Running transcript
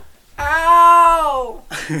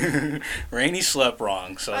Rainey slept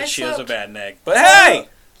wrong, so she has a bad neck. But oh, hey!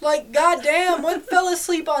 Like, goddamn, what fell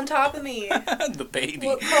asleep on top of me? The baby.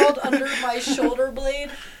 What crawled under my shoulder blade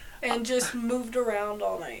and just moved around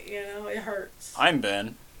all night, you know? It hurts. I'm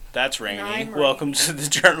Ben. That's Rainey. I'm Welcome to the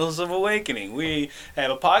Journals of Awakening. We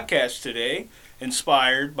have a podcast today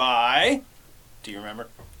inspired by... Do you remember?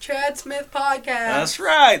 Chad Smith Podcast. That's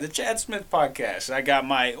right, the Chad Smith Podcast. I got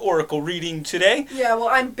my Oracle reading today. Yeah, well,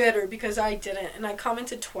 I'm bitter because I didn't, and I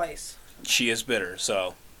commented twice. She is bitter,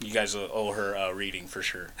 so you guys owe her a reading for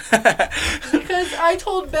sure. Because I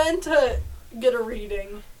told Ben to get a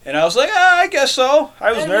reading. And I was like, I guess so.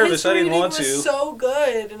 I was nervous. I didn't want to. His reading was so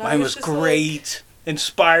good. And Mine was great.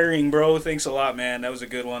 Inspiring, bro. Thanks a lot, man. That was a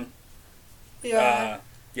good one. Yeah.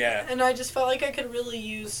 Yeah. And I just felt like I could really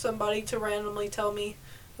use somebody to randomly tell me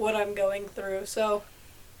what I'm going through, so...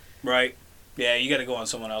 Right. Yeah, you gotta go on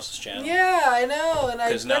someone else's channel. Yeah, I know, and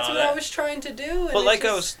that's what I was trying to do. But like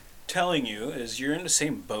I was telling you, is you're in the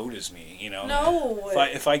same boat as me, you know? No.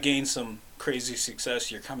 If I gain some crazy success,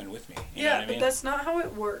 you're coming with me. You know what I mean? But that's not how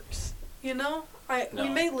it works, you know? We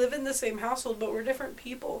may live in the same household, but we're different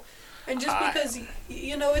people. And just because,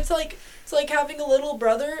 you know, it's like having a little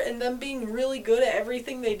brother and them being really good at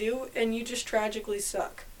everything they do, and you just tragically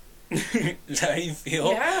suck. Is that how you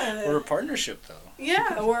feel? Yeah. We're a partnership, though.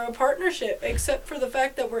 Yeah, we're a partnership, except for the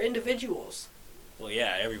fact that we're individuals. Well,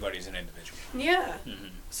 yeah, everybody's an individual. Yeah. Mm-hmm.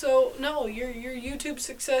 So, no, your YouTube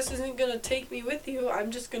success isn't going to take me with you.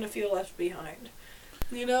 I'm just going to feel left behind.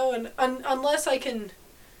 You know, and unless I can...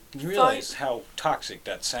 You realize how toxic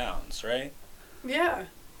that sounds, right? Yeah.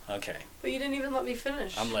 Okay. But you didn't even let me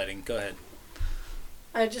finish. I'm letting. Go ahead.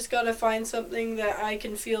 I just got to find something that I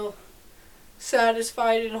can feel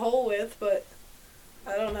satisfied and whole with, but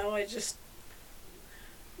I don't know, I just...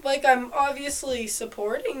 Like, I'm obviously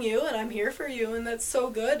supporting you, and I'm here for you, and that's so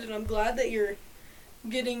good, and I'm glad that you're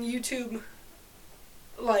getting YouTube,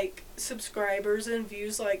 like, subscribers and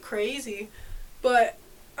views like crazy, but,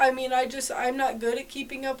 I mean, I'm not good at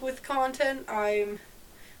keeping up with content. I'm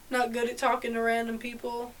not good at talking to random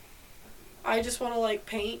people. I just want to, like,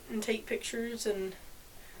 paint and take pictures and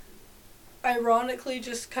ironically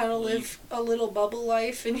just kind of live a little bubble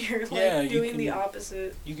life, and you're, like, doing the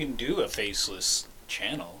opposite. You can do a faceless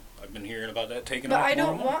channel. I've been hearing about that taking off. But I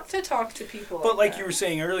don't want to talk to people But like that. You were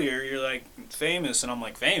saying earlier, you're like, famous, and I'm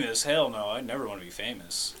like, famous? Hell no, I never want to be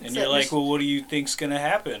famous. And you're like, well, what do you think's going to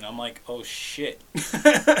happen? I'm like, oh shit.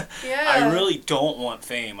 Yeah. I really don't want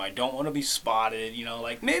fame. I don't want to be spotted, you know,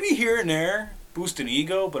 like maybe here and there, boost an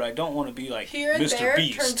ego, but I don't want to be like here and Mr. there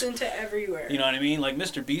Beast. Turns into everywhere. You know what I mean? Like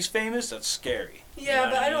Mr. Beast famous, that's scary. Yeah, you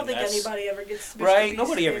know but I don't think anybody ever gets Mr. Right? Beast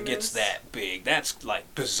Nobody famous. ever gets that big. That's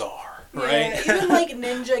like bizarre. Yeah, right? Even like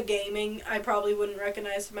Ninja Gaming, I probably wouldn't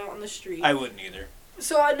recognize him out on the street. I wouldn't either.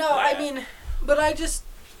 So, I mean, but I just,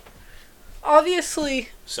 obviously...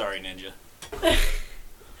 Sorry, Ninja.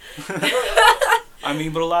 I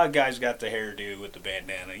mean, but a lot of guys got the hairdo with the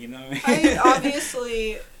bandana, you know what I mean? I mean,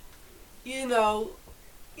 obviously, you know,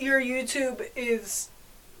 your YouTube is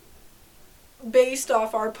based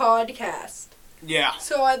off our podcast. Yeah.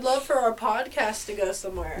 So I'd love for our podcast to go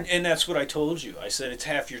somewhere. And that's what I told you. I said it's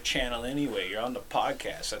half your channel anyway. You're on the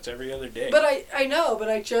podcast. That's every other day. But I know, but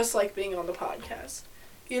I just like being on the podcast.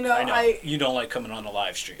 You know, I know. You don't like coming on the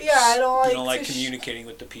live streams. Yeah, I don't like... You don't like communicating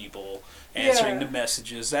with the people, answering the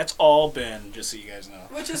messages. That's all been, just so you guys know.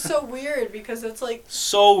 Which is so weird, because it's like...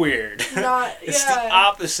 So weird. It's the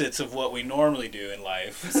opposites of what we normally do in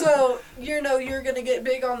life. So, you know, you're going to get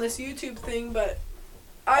big on this YouTube thing, but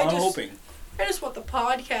I'm hoping. I just want the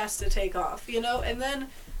podcast to take off, you know, and then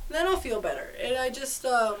I'll feel better. And I just,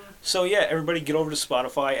 So, yeah, everybody get over to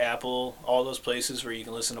Spotify, Apple, all those places where you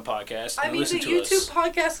can listen to podcasts. I mean, the YouTube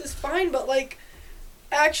podcast is fine, but, like,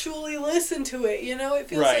 actually listen to it, you know? It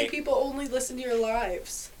feels like people only listen to your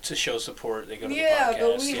lives. To show support, they go to the podcast. Yeah,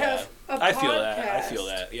 but we have a podcast. I feel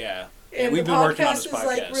that, yeah. And we've been working on this podcast. The podcast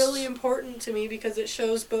is, like, really important to me because it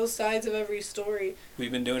shows both sides of every story.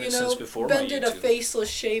 We've been doing it since before my YouTube. Ben did a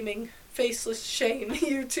faceless shame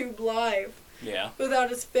YouTube live. Yeah. Without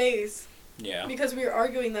his face. Yeah. Because we were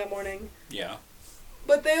arguing that morning. Yeah.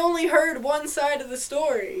 But they only heard one side of the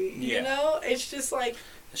story. Yeah. You know? It's just like...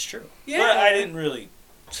 It's true. Yeah. But I didn't really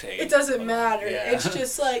say... It doesn't matter. Yeah. It's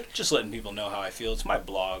just like... Just letting people know how I feel. It's my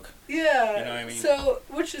blog. Yeah. You know what I mean? So,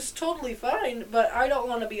 which is totally fine, but I don't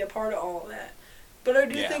want to be a part of all of that. But I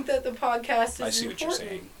do think that the podcast is important. I see what you're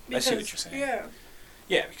saying. I see what you're saying. Yeah.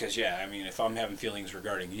 Yeah, because, I mean, if I'm having feelings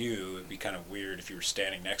regarding you, it'd be kind of weird if you were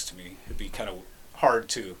standing next to me. It'd be kind of hard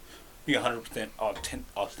to be 100%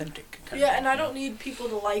 authentic. Yeah, and I don't need people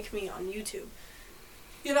to like me on YouTube.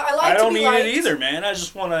 You know, I like I don't to be need liked. it either, man. I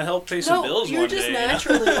just want to help pay some bills one day. You're just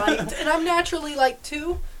naturally liked, and I'm naturally liked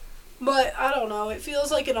too. But I don't know. It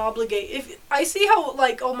feels like an obligation. If I see how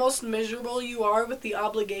like almost miserable you are with the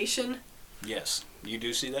obligation. Yes, you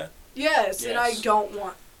do see that. Yes, and I don't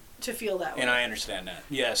want to feel that way. And I understand that.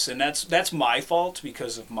 Yes, and that's my fault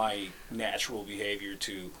because of my natural behavior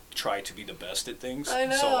to try to be the best at things. I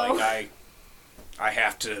know. So like I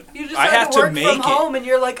have to. You just I have to work to make from home, and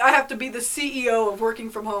you're like, I have to be the CEO of working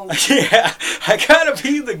from home. Yeah, I gotta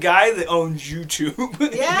be the guy that owns YouTube. Yeah,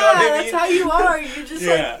 you know what I mean? that's how you are. You just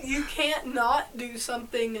like you can't not do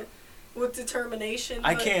something with determination.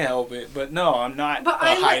 I can't help it, but no, I'm not a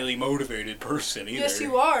highly motivated person either. Yes,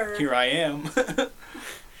 you are. Here I am.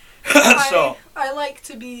 I like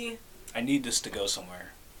to be. I need this to go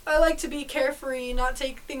somewhere. I like to be carefree, not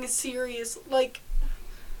take things serious. Like,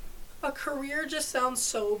 a career just sounds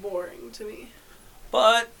so boring to me.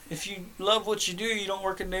 But if you love what you do, you don't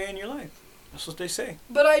work a day in your life. That's what they say.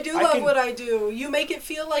 But I do love what I do. You make it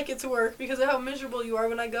feel like it's work because of how miserable you are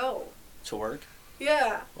when I go. To work?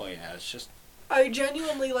 Yeah. Well, yeah, it's just... I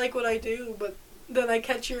genuinely like what I do, but then I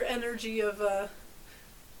catch your energy of,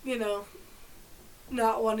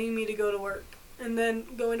 not wanting me to go to work. And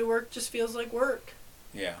then going to work just feels like work.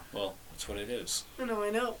 Yeah, well, that's what it is. I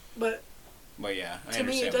know. But yeah, I to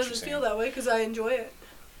me, it doesn't feel that way because I enjoy it.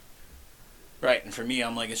 Right, and for me,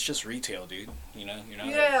 I'm like, it's just retail, dude. You know, you're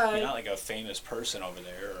not like a famous person over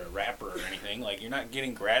there or a rapper or anything. Like, you're not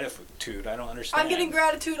getting gratitude. I don't understand. I'm getting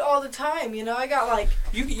gratitude all the time. You know, I got like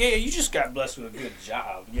you just got blessed with a good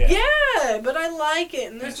job. Yeah. Yeah, but I like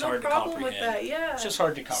it, and there's no problem with that. Yeah. It's just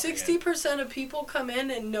hard to comprehend. 60% of people come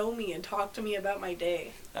in and know me and talk to me about my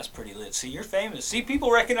day. That's pretty lit. See, you're famous. See,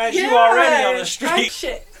 people recognize you already on the street.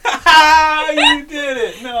 Shit. You did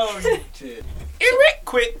it. No, you did. Eric,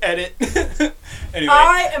 quit edit. Anyway.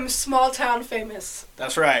 I am small town famous.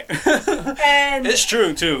 That's right. And it's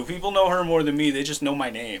true too. People know her more than me. They just know my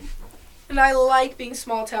name. And I like being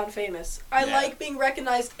small town famous. I like being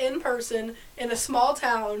recognized in person in a small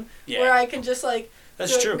town where I can just like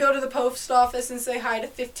go to the post office and say hi to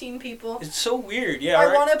 15 people. It's so weird. Yeah.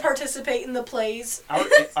 I want to participate in the plays.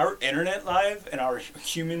 Our internet life and our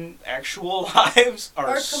human actual lives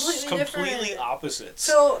are completely opposites.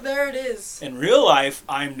 So there it is. In real life,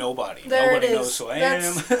 I'm nobody. Nobody knows who I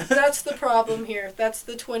am. That's the problem here. That's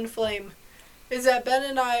the twin flame. Is that Ben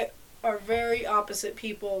and I are very opposite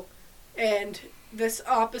people, and this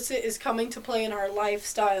opposite is coming to play in our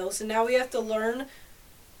lifestyles, and now we have to learn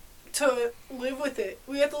to live with it.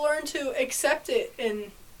 We have to learn to accept it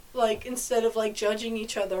and like instead of like judging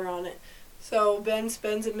each other on it. So Ben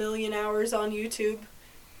spends 1 million hours on YouTube.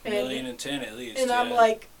 1,010,000 at least. And I'm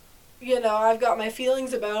like, I've got my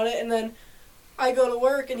feelings about it, and then I go to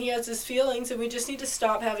work and he has his feelings, and we just need to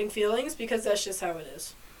stop having feelings because that's just how it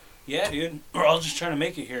is. Yeah, dude. We're all just trying to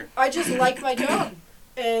make it here. I just like my job.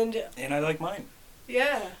 And I like mine.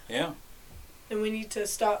 Yeah. Yeah. And we need to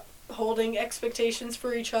stop holding expectations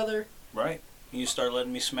for each other. Right. You start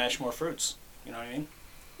letting me smash more fruits. You know what I mean?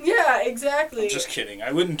 Yeah, exactly. I'm just kidding.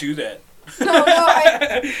 I wouldn't do that.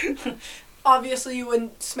 No, obviously you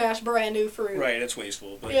wouldn't smash brand new fruit. Right, it's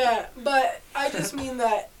wasteful. But yeah, but I just mean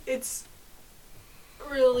that it's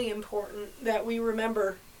really important that we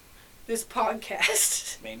remember this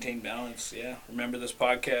podcast. Maintain balance, yeah. Remember this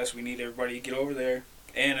podcast. We need everybody to get over there.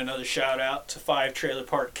 And another shout out to 5 Trailer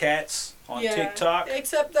Park Cats on TikTok.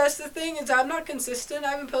 Except that's the thing is I'm not consistent.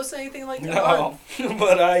 I haven't posted anything like that. No,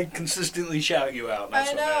 but I consistently shout you out. That's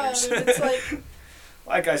I know. What matters. It's like,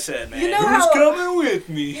 like I said, man, who's coming with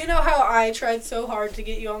me? You know how I tried so hard to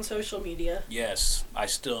get you on social media? Yes, I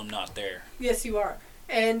still am not there. Yes, you are.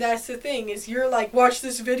 And that's the thing is you're like, watch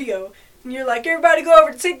this video. And you're like, everybody go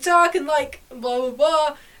over to TikTok and like, blah, blah,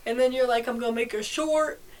 blah. And then you're like, I'm going to make a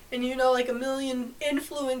short. And like 1 million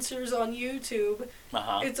influencers on YouTube.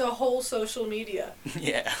 It's a whole social media.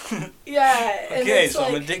 Yeah. Yeah. Okay, so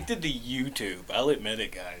I'm addicted to YouTube. I'll admit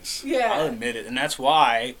it, guys. Yeah. I'll admit it. And that's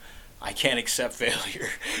why I can't accept failure.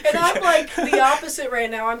 And I'm like the opposite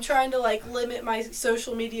right now. I'm trying to like limit my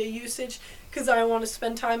social media usage because I want to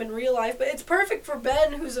spend time in real life. But it's perfect for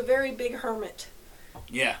Ben, who's a very big hermit.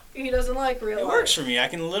 Yeah. He doesn't like real life. It works for me. I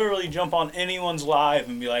can literally jump on anyone's live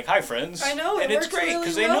and be like, hi, friends. I know. And it's great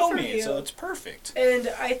because they know me, so it's perfect. And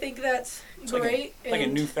I think that's great. Like a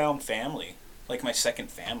newfound family. Like my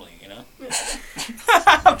second family, you know?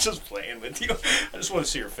 I'm just playing with you. I just want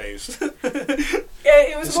to see your face.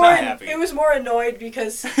 It was more annoyed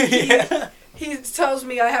because he tells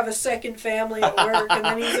me I have a second family at work, and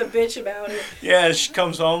then he's a bitch about it. Yeah, she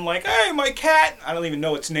comes home like, hey, my cat. I don't even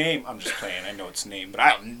know its name. I'm just playing. I know its name, but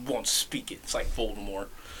I won't speak it. It's like Voldemort.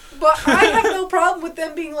 But I have no problem with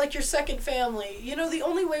them being like your second family. You know, the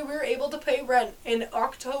only way we were able to pay rent in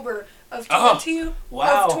October of 2019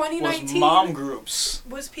 was mom groups.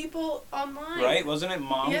 Was people online. Right? Wasn't it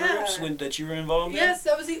mom groups that you were involved in? Yes,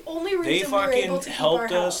 that was the only reason we were able to keep our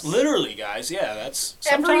house. They fucking helped us. Literally, guys. Yeah, that's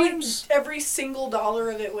sometimes... Every single dollar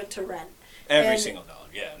of it went to rent. Every single dollar.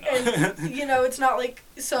 Yeah, no. And, you know, it's not like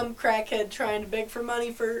some crackhead trying to beg for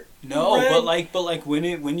money for rent. but like when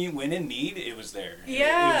you went in need, it was there.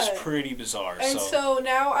 Yeah. It was pretty bizarre. And so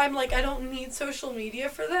now I'm like, I don't need social media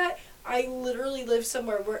for that. I literally live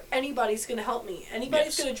somewhere where anybody's going to help me.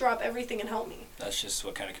 Anybody's going to drop everything and help me. That's just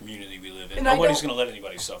what kind of community we live in. And nobody's going to let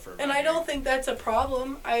anybody suffer. And I don't think that's a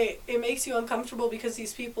problem. It makes you uncomfortable because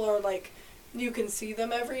these people are like, you can see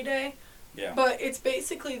them every day. Yeah. But it's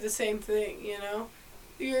basically the same thing, you know?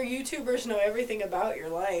 Your YouTubers know everything about your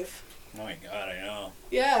life. Oh my God, I know.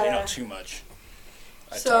 Yeah. They know too much.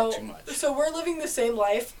 I talk too much. So we're living the same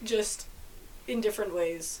life, just in different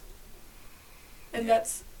ways. And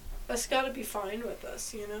that's got to be fine with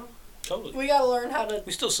us, you know? Totally. We got to learn how to...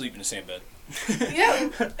 We still sleep in the same bed. Yeah,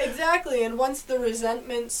 exactly. And once the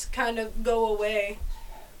resentments kind of go away,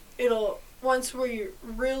 once we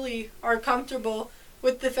really are comfortable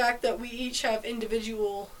with the fact that we each have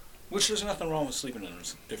individual... Which there's nothing wrong with sleeping in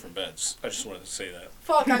different beds. I just wanted to say that.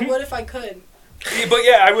 Fuck, I would if I could. But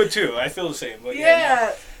yeah, I would too. I feel the same. But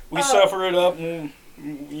yeah. We suffer it up and,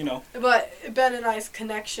 you know. But Ben and I's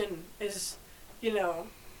connection is, you know,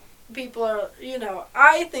 people are, you know,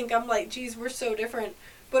 I think I'm like, geez, we're so different.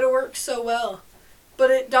 But it works so well. But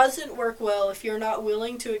it doesn't work well if you're not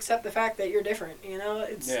willing to accept the fact that you're different, you know?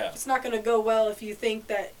 It's not going to go well if you think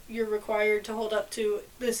that you're required to hold up to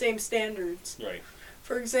the same standards. Right.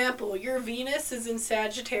 For example, your Venus is in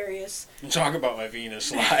Sagittarius. Talk about my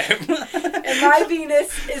Venus live. And my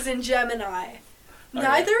Venus is in Gemini. Okay.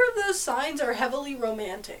 Neither of those signs are heavily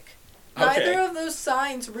romantic. Neither of those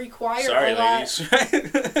signs require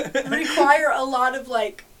require a lot of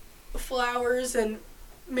like flowers and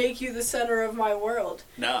make you the center of my world.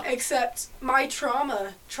 No. Except my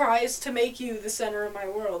trauma tries to make you the center of my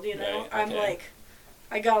world, you know? Right, I'm like,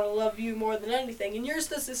 I gotta love you more than anything. And yours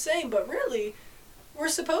does the same, but really, we're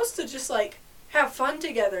supposed to just like have fun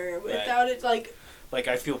together without it like... Like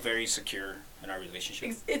I feel very secure in our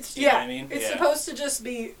relationship. It's you know what I mean? It's supposed to just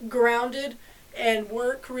be grounded and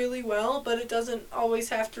work really well, but it doesn't always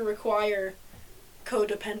have to require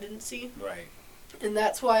codependency. Right. And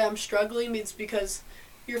that's why I'm struggling. It's because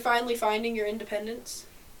you're finally finding your independence.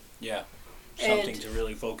 Yeah. Something to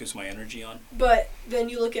really focus my energy on. But then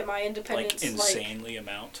you look at my independence. Like insanely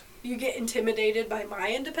amount. You get intimidated by my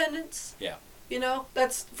independence. Yeah. You know?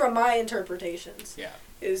 That's from my interpretations. Yeah.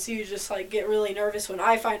 Is you just like get really nervous when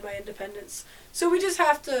I find my independence. So we just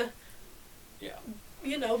have to... Yeah.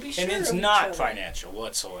 You know, be sure. And it's not financial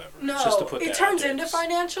whatsoever. No, just to put it turns into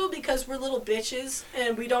financial because we're little bitches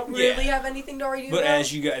and we don't really have anything to argue about. But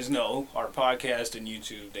as you guys know, our podcast and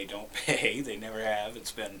YouTube, they don't pay. They never have.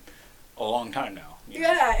 It's been a long time now. You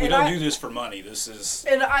know? We don't do this for money. This is...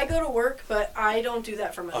 And I go to work, but I don't do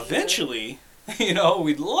that for money. Eventually, you know,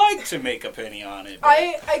 we'd like to make a penny on it.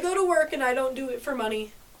 I go to work and I don't do it for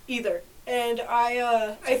money either. And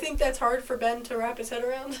I think that's hard for Ben to wrap his head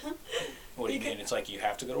around. What do you mean? It's like you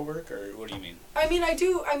have to go to work, or what do you mean? I mean, I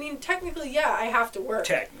do. I mean, technically, yeah, I have to work.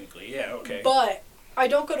 Technically, yeah, okay. But I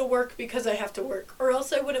don't go to work because I have to work, or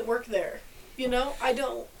else I wouldn't work there. You know, I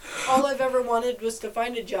don't. All I've ever wanted was to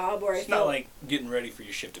find a job where it's not like getting ready for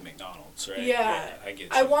your shift at McDonald's, right? Yeah, I get you.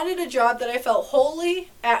 I wanted a job that I felt wholly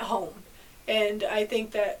at home, and I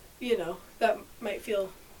think that, you know, that might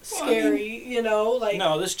feel scary. You know, like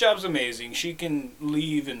no, this job's amazing. She can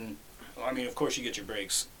leave and. I mean, of course you get your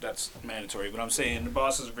breaks. That's mandatory. But I'm saying the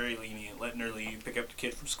boss is very lenient, letting her leave, pick up the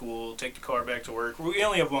kid from school, take the car back to work. We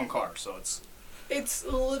only have one car, so it's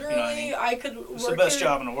literally, you know what I mean? I could work. It's the best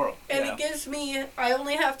job in the world. And it gives me, I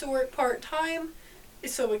only have to work part-time,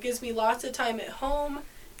 so it gives me lots of time at home.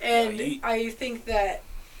 And I think that...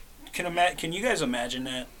 Can you guys imagine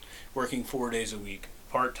that? Working 4 days a week,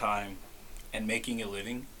 part-time, and making a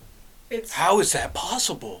living? How is that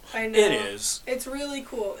possible? I know. It is. It's really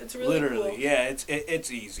cool. It's really literally, cool. Yeah,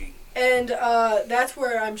 it's easy. And that's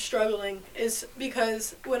where I'm struggling, is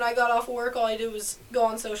because when I got off of work, all I did was go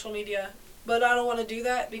on social media. But I don't want to do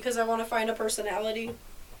that because I want to find a personality.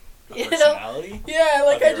 Personality? Yeah,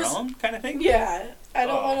 like of your own kind of thing? Yeah. I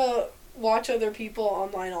don't want to watch other people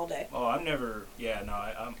online all day. Oh, I'm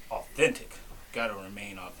authentic. Got to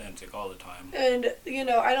remain authentic all the time. And, you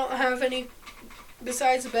know, I don't have any...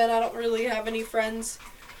 Besides Ben, I don't really have any friends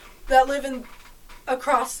that live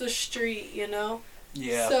across the street, you know?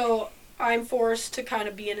 Yeah. So I'm forced to kind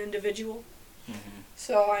of be an individual. Mm-hmm.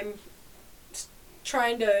 So I'm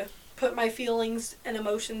trying to put my feelings and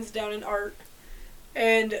emotions down in art.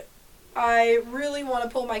 And I really want to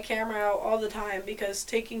pull my camera out all the time because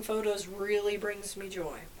taking photos really brings me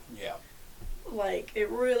joy. Yeah. Like, it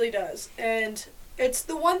really does. And it's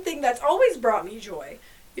the one thing that's always brought me joy,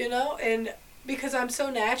 you know? And because I'm so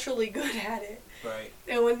naturally good at it. Right.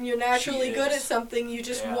 And when you're naturally good at something, you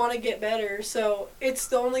just want to get better. So it's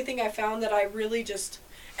the only thing I found that I really just...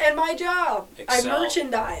 And my job. Excel. I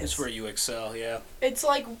merchandise. It's where you excel, yeah. It's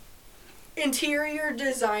like interior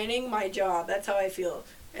designing my job. That's how I feel.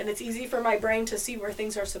 And it's easy for my brain to see where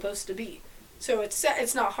things are supposed to be. So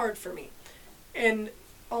it's not hard for me. And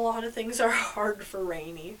a lot of things are hard for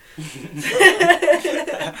Rainey.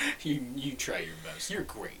 You try your best. You're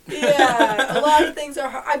great. Yeah, a lot of things are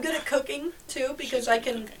hard. I'm good at cooking too because I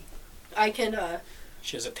can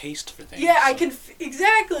she has a taste for things. Yeah, so. I can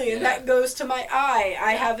exactly, and Yeah. that goes to my eye.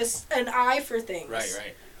 I have an eye for things.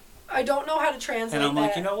 Right. I don't know how to translate and I'm that.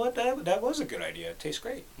 like, you know what? That was a good idea. It tastes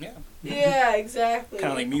great. Yeah. Yeah, exactly.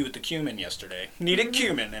 Kind of like me with the cumin yesterday. Needed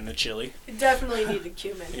cumin in the chili. It definitely needed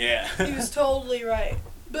cumin. Yeah. He was totally right.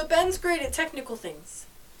 But Ben's great at technical things.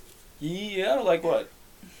 Yeah, like what?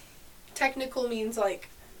 Technical means like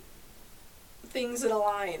things that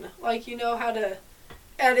align. Like you know how to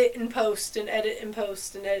edit and post and edit and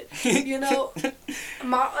post and edit. You know,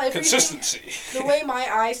 Consistency. The way my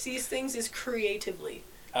eye sees things is creatively.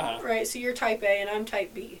 Uh-huh. Right, so you're type A and I'm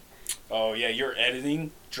type B. Oh yeah, your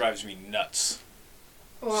editing drives me nuts.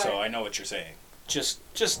 Why? So I know what you're saying. Just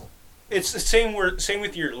it's the same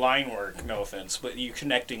with your line work, no offense, but you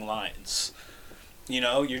connecting lines. You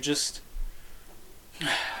know, you just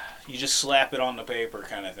slap it on the paper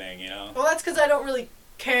kind of thing, you know? Well, that's because I don't really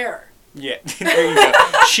care. Yeah, there you go.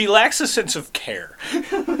 She lacks a sense of care.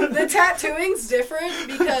 The tattooing's different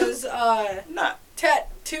because Not.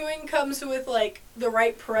 Tattooing comes with like the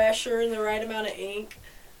right pressure and the right amount of ink.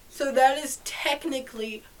 So that is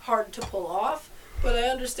technically hard to pull off, but I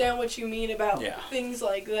understand what you mean about things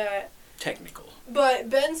like that. Technical.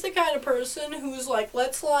 But Ben's the kind of person who's like,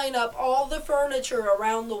 let's line up all the furniture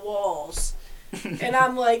around the walls. And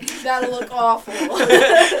I'm like, that'll look awful.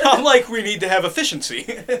 I'm like, we need to have efficiency.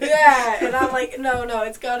 Yeah, and I'm like, no,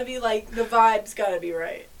 it's got to be like, the vibe's got to be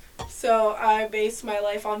right. So I base my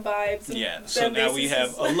life on vibes. And yeah, so now we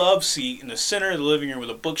have a love seat in the center of the living room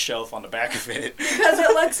with a bookshelf on the back of it. Because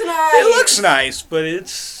it looks nice. It looks nice, but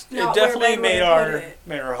it definitely made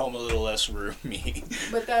our home a little less roomy.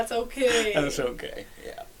 But that's okay. That's okay,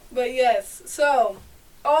 yeah. But yes, so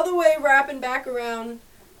all the way wrapping back around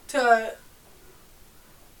to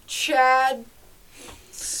Chad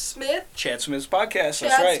Smith's podcast.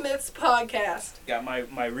 That's right. Smith's podcast. Got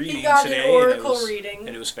my reading he got today. An oracle reading. And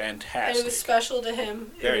it was fantastic. And it was special to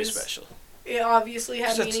him. Very special. It obviously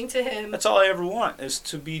had meaning to him. That's all I ever want, is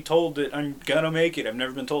to be told that I'm gonna make it. I've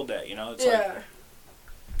never been told that, you know? It's like,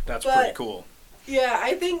 that's pretty cool. Yeah,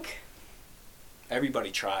 I think...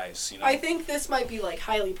 Everybody tries, you know? I think this might be, like,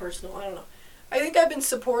 highly personal. I don't know. I think I've been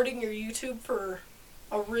supporting your YouTube for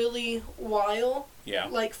a really while. Yeah.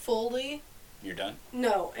 Like, fully. You're done?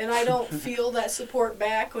 No, and I don't feel that support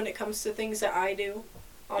back when it comes to things that I do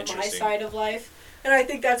on my side of life. And I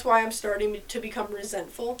think that's why I'm starting to become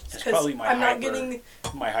resentful. It's probably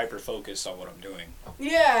my hyper focus on what I'm doing.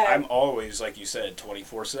 Yeah. I'm always, like you said,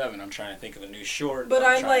 24/7. I'm trying to think of a new short. But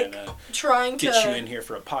I'm trying to get you in here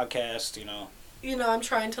for a podcast, you know. You know, I'm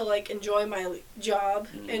trying to like enjoy my job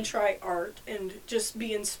and try art and just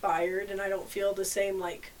be inspired, and I don't feel the same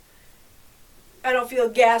I don't feel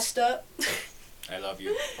gassed up. I love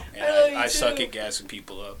you. And I love you I too. suck at gassing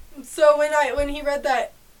people up. So when he read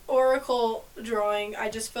that oracle drawing, I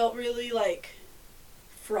just felt really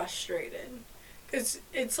frustrated, because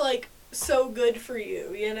it's so good for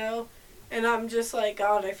you, you know, and I'm just like,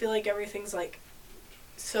 God, I feel like everything's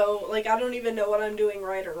so I don't even know what I'm doing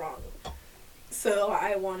right or wrong. So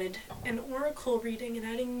I wanted an oracle reading and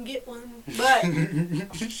I didn't get one. But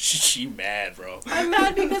she mad, bro. I'm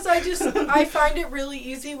mad because I find it really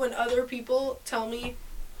easy when other people tell me,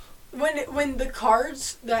 when the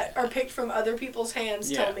cards that are picked from other people's hands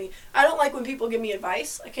tell me. I don't like when people give me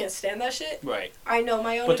advice. I can't stand that shit. Right. I know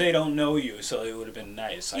my own. But they don't know you, so it would have been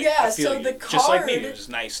nice. I feel so the card, just like me, it was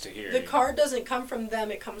nice to hear. The card doesn't come from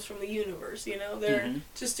them; it comes from the universe. You know, they're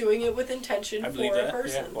just doing it with intention for a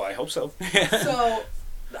person. Yeah. Well, I hope so. So,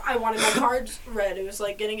 I wanted my cards read. It was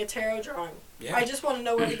like getting a tarot drawing. Yeah. I just want to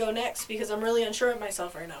know where to go next because I'm really unsure of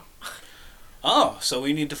myself right now. Oh, so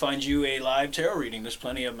we need to find you a live tarot reading. There's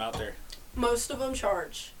plenty of them out there. Most of them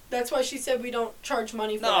charge. That's why she said we don't charge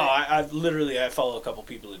money for it. No, I follow a couple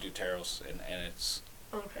people that do tarots, and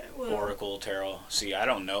Okay. Well. Oracle, tarot. See, I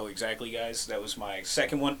don't know exactly, guys. That was my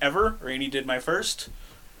second one ever. Rainey did my first.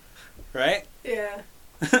 Right? Yeah.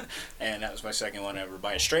 And that was my second one ever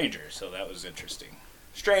by a stranger, so that was interesting.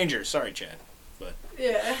 Stranger, sorry, Chad. But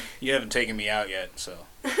yeah. You haven't taken me out yet, so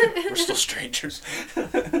we're still strangers.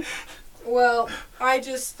 Well, I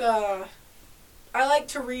just, I like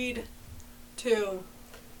to read, too.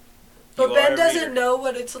 But You are Ben a doesn't reader. know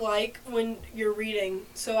what it's like when you're reading,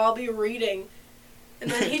 so I'll be reading,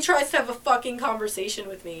 and then he tries to have a fucking conversation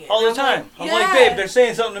with me. All and the I'm time. like, I'm like, "Yeah." babe, they're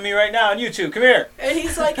saying something to me right now on YouTube. Come here. And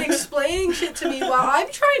he's like explaining shit to me while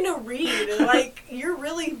I'm trying to read, and like, you're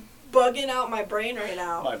really bugging out my brain right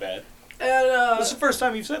now. My bad. And, This is the first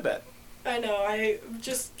time you've said that. I know, I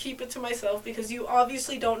just keep it to myself because you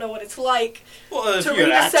obviously don't know what it's like. Well, if To you read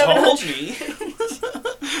a had told 700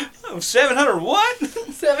 me. 700 what?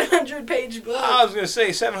 700-page book. I was going to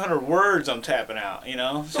say 700 words I'm tapping out,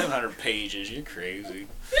 700 pages. You're crazy.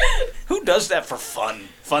 Who does that for fun?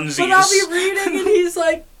 Funsies. But I'll be reading and he's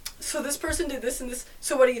like, so this person did this and this,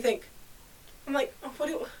 so what do you think? I'm like, oh, what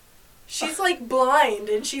do you... She's like blind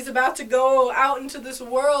and she's about to go out into this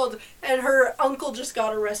world and her uncle just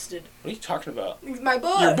got arrested. What are you talking about? My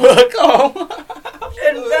book. Your book? Oh.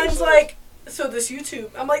 And Ben's like, so this YouTube.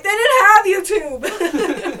 I'm like, they didn't have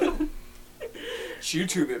YouTube. Just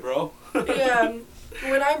YouTube it, bro. Yeah.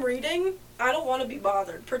 When I'm reading, I don't want to be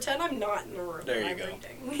bothered. Pretend I'm not in the room There when you I'm go.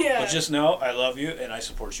 reading. Yeah. But just know I love you and I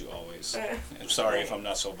support you always. I'm sorry if right. I'm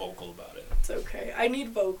not so vocal about it. It's okay. I need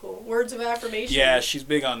vocal. Words of affirmation. Yeah, she's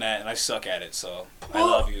big on that and I suck at it, so Well,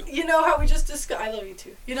 I love you. You know how we just discussed... I love you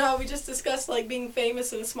too. You know how we just discussed, like, being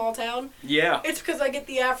famous in a small town? Yeah. It's because I get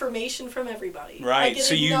the affirmation from everybody. I Right, get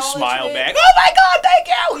so you smile acknowledgement. back. Oh my god, thank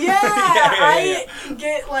you! Yeah, yeah. I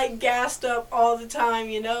get, like, gassed up all the time,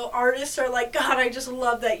 Artists are like, God, I just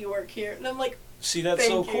love that you work here. And I'm like, See, that's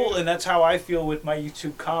so Thank cool, you. and that's how I feel with my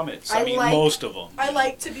YouTube comments. I I mean, like- most of them. I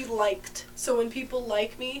like to be liked. So when people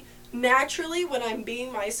like me, naturally, when I'm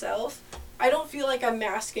being myself, I don't feel like I'm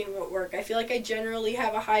masking at work. I feel like I generally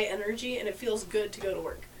have a high energy, and it feels good to go to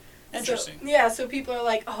work. Interesting. So people are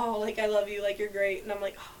like, oh, like, I love you, like, you're great. And I'm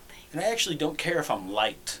like, oh, thanks. And I actually don't care if I'm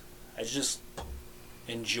liked. I just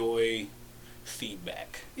enjoy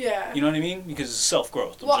feedback. Yeah. You know what I mean? Because it's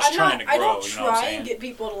self-growth. I'm Well, just trying to grow, I don't you know what I'm try saying? and get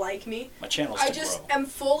people to like me. My channel's I to just grow. am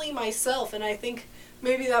fully myself, and I think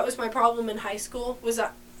maybe that was my problem in high school, was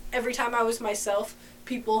that every time I was myself,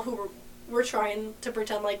 people who were trying to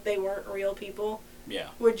pretend like they weren't real people Yeah.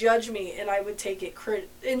 would judge me, and I would take it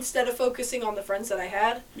instead of focusing on the friends that I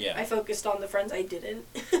had, Yeah. I focused on the friends I didn't.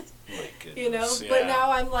 My goodness. But yeah.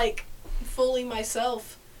 now I'm like fully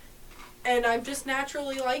myself, and I'm just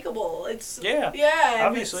naturally likable. It's Yeah. and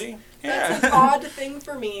Obviously. that's an odd thing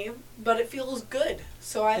for me, but it feels good.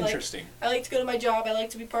 So I Interesting. like to go to my job. I like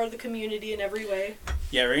to be part of the community in every way.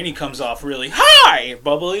 Yeah, Rainey comes off really hi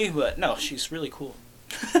bubbly, but no, she's really cool.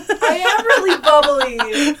 I am really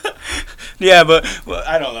bubbly. Yeah, but well,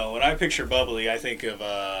 I don't know. When I picture bubbly, I think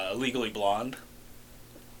of Legally Blonde.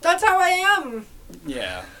 That's how I am.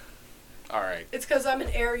 Yeah. All right. It's because I'm an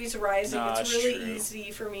Aries rising. No, it's it's really true.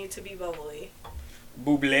 easy for me to be bubbly.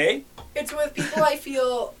 Buble. It's with people I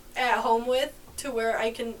feel at home with, to where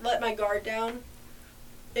I can let my guard down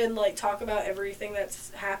and like talk about everything that's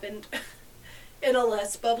happened in a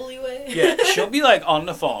less bubbly way. Yeah, she'll be like on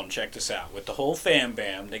the phone, check this out, with the whole fam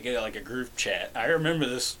bam. They get like a group chat. I remember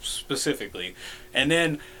this specifically. And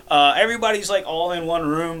then everybody's like all in one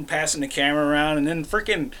room passing the camera around, and then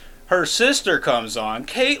freaking her sister comes on,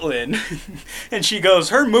 Caitlin, and she goes,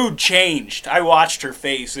 her mood changed. I watched her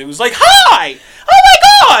face. It was like, hi! Oh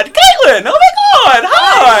my god, Caitlin! Oh my god,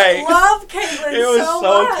 hi! I love Caitlin It was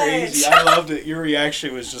so much. crazy. I loved it. Your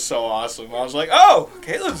reaction was just so awesome. I was like, oh,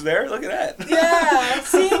 Caitlin's there. Look at that. Yeah,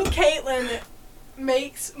 seeing Caitlin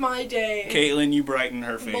makes my day. Caitlin, you brighten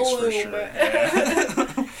her face for Bloom. sure.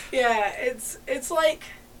 Yeah. Yeah, it's like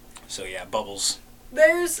So yeah, bubbles.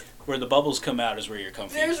 there's Where the bubbles come out is where you're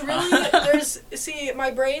comfy. see,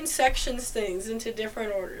 my brain sections things into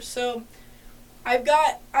different orders. So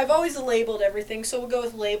I've always labeled everything, so we'll go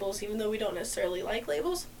with labels even though we don't necessarily like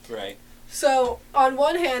labels. Right. So on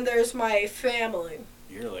one hand there's my family.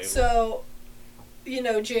 Your label. So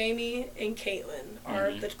Jamie and Caitlin are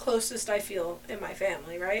Mhm. the closest I feel in my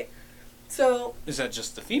family, right? So Is that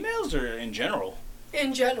just the females or in general?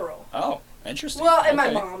 in general. Oh, interesting. Well, and my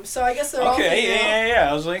Okay. mom. So I guess they're all Okay, female. yeah.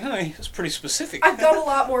 I was like, huh, that's pretty specific. I've got a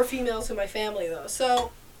lot more females in my family though.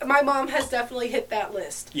 So my mom has definitely hit that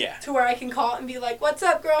list. Yeah. To where I can call and be like, "What's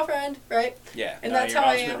up, girlfriend?" Right? Yeah. And no, that's your how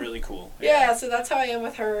I mom's been am. really cool. Yeah. So that's how I am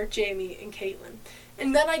with her, Jamie, and Caitlin.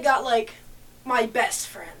 And then I got like my best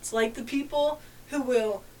friends, like the people who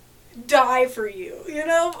will die for you, you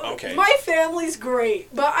know? Okay. My family's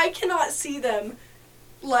great, but I cannot see them,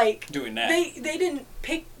 like... Doing that. They didn't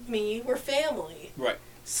pick me. We're family. Right.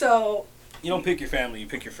 So... You don't pick your family, you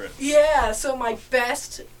pick your friends. Yeah, so my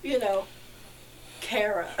best, you know,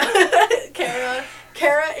 Kara.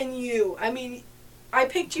 Kara and you. I mean, I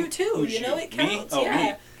picked you too, Who's you know, you? it counts. Me? Oh, yeah.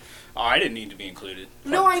 me? Oh, I didn't need to be included.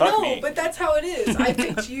 No, I Fuck know, me. but that's how it is. I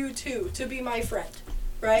picked you too, to be my friend,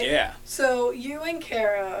 right? Yeah. So you and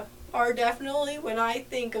Kara are definitely, when I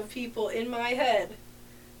think of people in my head,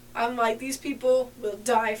 I'm like, these people will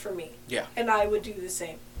die for me. Yeah. And I would do the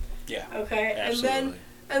same. Yeah. Okay? Absolutely.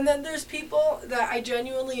 And then there's people that I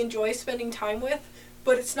genuinely enjoy spending time with,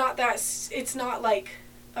 but it's not like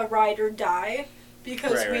a ride or die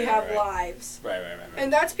because we have lives. Right.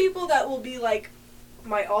 And that's people that will be like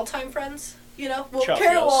my all-time friends, you know? Well, Chop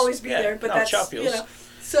Kara will heels. always be there, but that's, chop you heels. know.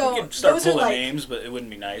 So we could start those pulling are like, names, but it wouldn't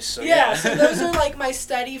be nice. So yeah, so those are like my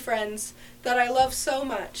steady friends that I love so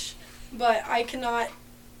much, but I cannot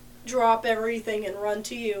drop everything and run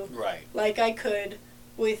to you Right. like I could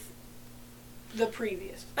with the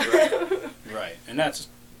previous. Right. And that's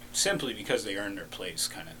simply because they earned their place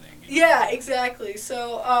kind of thing. Yeah, exactly.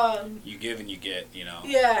 So, you give and you get, you know.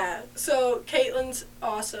 yeah. So, Caitlin's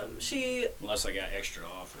awesome. Unless I got extra to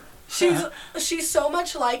offer. She's so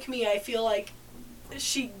much like me, I feel like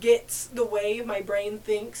she gets the way my brain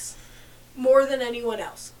thinks more than anyone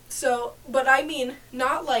else. So, but I mean,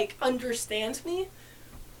 not like understands me,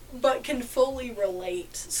 but can fully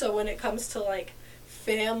relate. So when it comes to like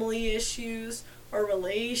family issues or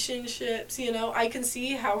relationships, you know, I can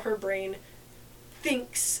see how her brain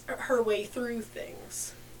thinks her way through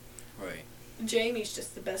things. Right. Jamie's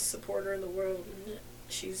just the best supporter in the world, and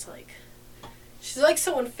she's like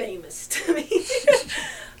someone famous to me.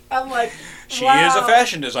 I'm like, she wow. is a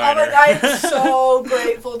fashion designer. I'm like, I'm so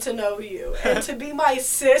grateful to know you. And to be my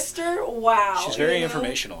sister, wow. She's very you know?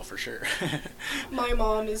 informational, for sure. My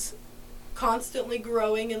mom is constantly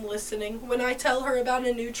growing and listening. When I tell her about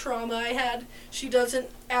a new trauma I had, she doesn't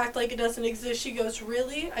act like it doesn't exist. She goes,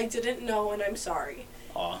 really? I didn't know, and I'm sorry.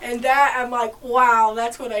 Aw. And that, I'm like, wow,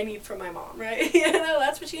 that's what I need from my mom, right? You know,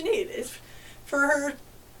 that's what you need. Is for her,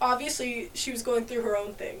 obviously, she was going through her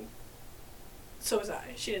own thing. So was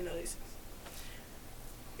I. She didn't know these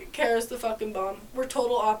things. Kara's the fucking bomb. We're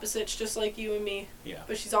total opposites, just like you and me. Yeah.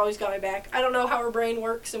 But she's always got my back. I don't know how her brain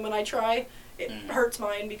works, and when I try, it hurts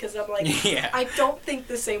mine because I'm like, Yeah. I don't think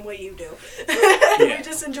the same way you do. Yeah. We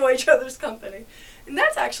just enjoy each other's company. And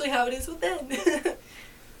that's actually how it is with Ben.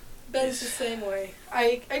 Ben's the same way.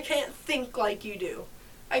 I can't think like you do.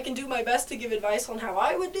 I can do my best to give advice on how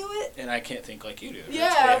I would do it. And I can't think like you do.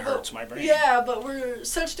 Yeah, it hurts my brain. Yeah, but we're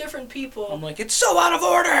such different people. I'm like, it's so out of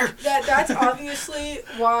order! That's obviously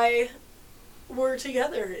why we're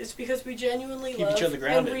together. It's because we genuinely Keep love each other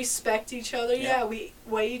grounded. and respect each other. Yeah, we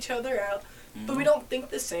weigh each other out. Mm-hmm. But we don't think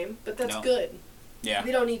the same, but that's good. Yeah.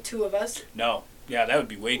 We don't need two of us. No. Yeah, that would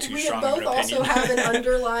be way too We strong both of an opinion. also have an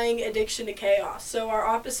underlying addiction to chaos. So our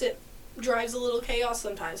opposite drives a little chaos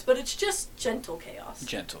sometimes, but it's just gentle chaos.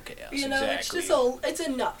 Gentle chaos, you know, exactly. it's just it's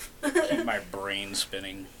enough. Keep my brain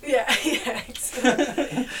spinning. Yeah,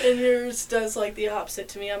 exactly. And yours does like the opposite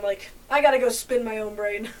to me. I'm like, I gotta go spin my own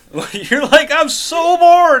brain. Well, you're like, I'm so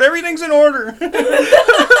bored. Everything's in order.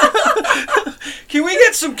 Can we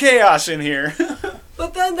get some chaos in here?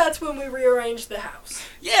 But then that's when we rearrange the house.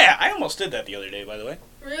 Yeah, I almost did that the other day, by the way.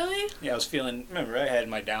 Really? Yeah, I was feeling. Remember, I had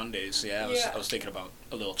my down days. Yeah, Yeah. I was thinking about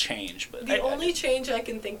a little change, but The only change I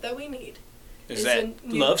can think that we need is a that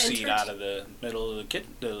new love seat entrance. out of the middle of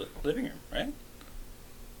the living room, right?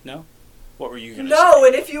 No. What were you gonna No, say?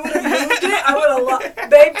 and if you would have moved it, I would have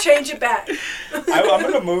babe, change it back. I'm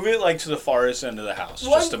gonna move it like to the farthest end of the house,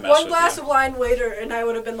 just to mess one with glass you. of wine later, and I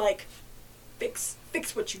would have been like, fix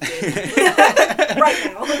what you did right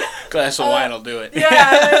now. Glass of wine will do it. Yeah,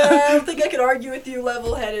 I don't think I could argue with you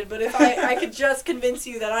level-headed, but if I could just convince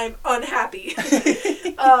you that I'm unhappy.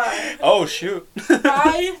 Oh shoot.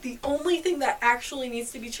 The only thing that actually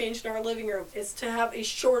needs to be changed in our living room is to have a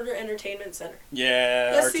shorter entertainment center.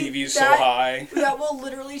 Yeah, Let's our see, TV's so that- high. That will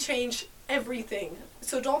literally change everything.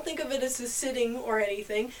 So don't think of it as a sitting or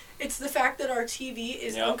anything. It's the fact that our TV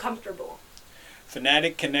is uncomfortable.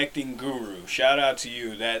 Fanatic Connecting Guru, shout out to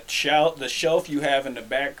you. That the shelf you have in the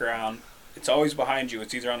background, it's always behind you.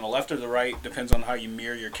 It's either on the left or the right, depends on how you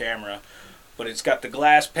mirror your camera. But it's got the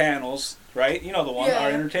glass panels, right? You know the one, Yeah. our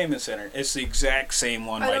entertainment center. It's the exact same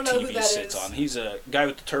one I my don't know who TV that sits is. on. He's a guy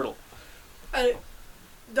with the turtle I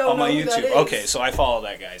don't on know my who that YouTube. is. Okay, so I follow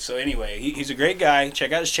that guy. So anyway, he's a great guy.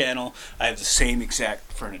 Check out his channel. I have the same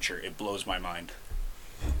exact furniture. It blows my mind.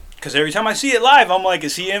 Because every time I see it live, I'm like,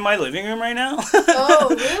 is he in my living room right now? Oh,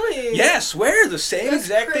 really? Yeah, I swear, the same That's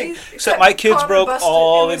exact crazy. thing. Except my kids Connor broke busted.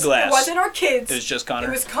 all the It glass. wasn't our kids. It was just Connor.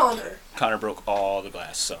 It was Connor. Connor broke all the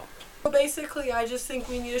glass, so. Well, basically, I just think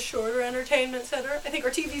we need a shorter entertainment center. I think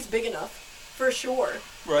our TV's big enough, for sure.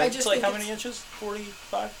 Right, I it's just like think how many inches?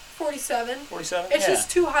 45? 47. 47? It's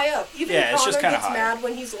just too high up. Even Yeah, it's Connor just kinda gets high. mad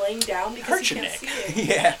when he's laying down because Hurt he your can't neck. see it.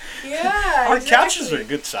 Yeah. Yeah, Our exactly. couches are a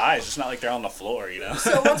good size. It's not like they're on the floor, you know?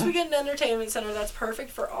 So once we get an entertainment center that's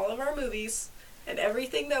perfect for all of our movies and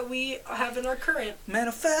everything that we have in our current,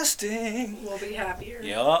 Manifesting. we'll be happier.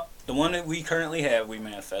 Yup. The one that we currently have, we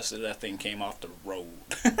manifested. That thing came off the road.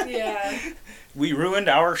 Yeah. We ruined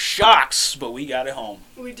our shocks, but we got it home.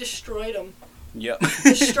 We destroyed them. Yep.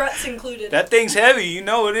 The struts included. That thing's heavy. You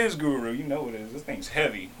know it is, Guru. You know it is. This thing's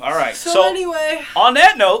heavy. All right. So anyway. On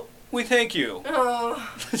that note, we thank you.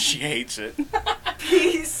 Oh. She hates it.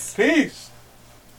 Peace. Peace.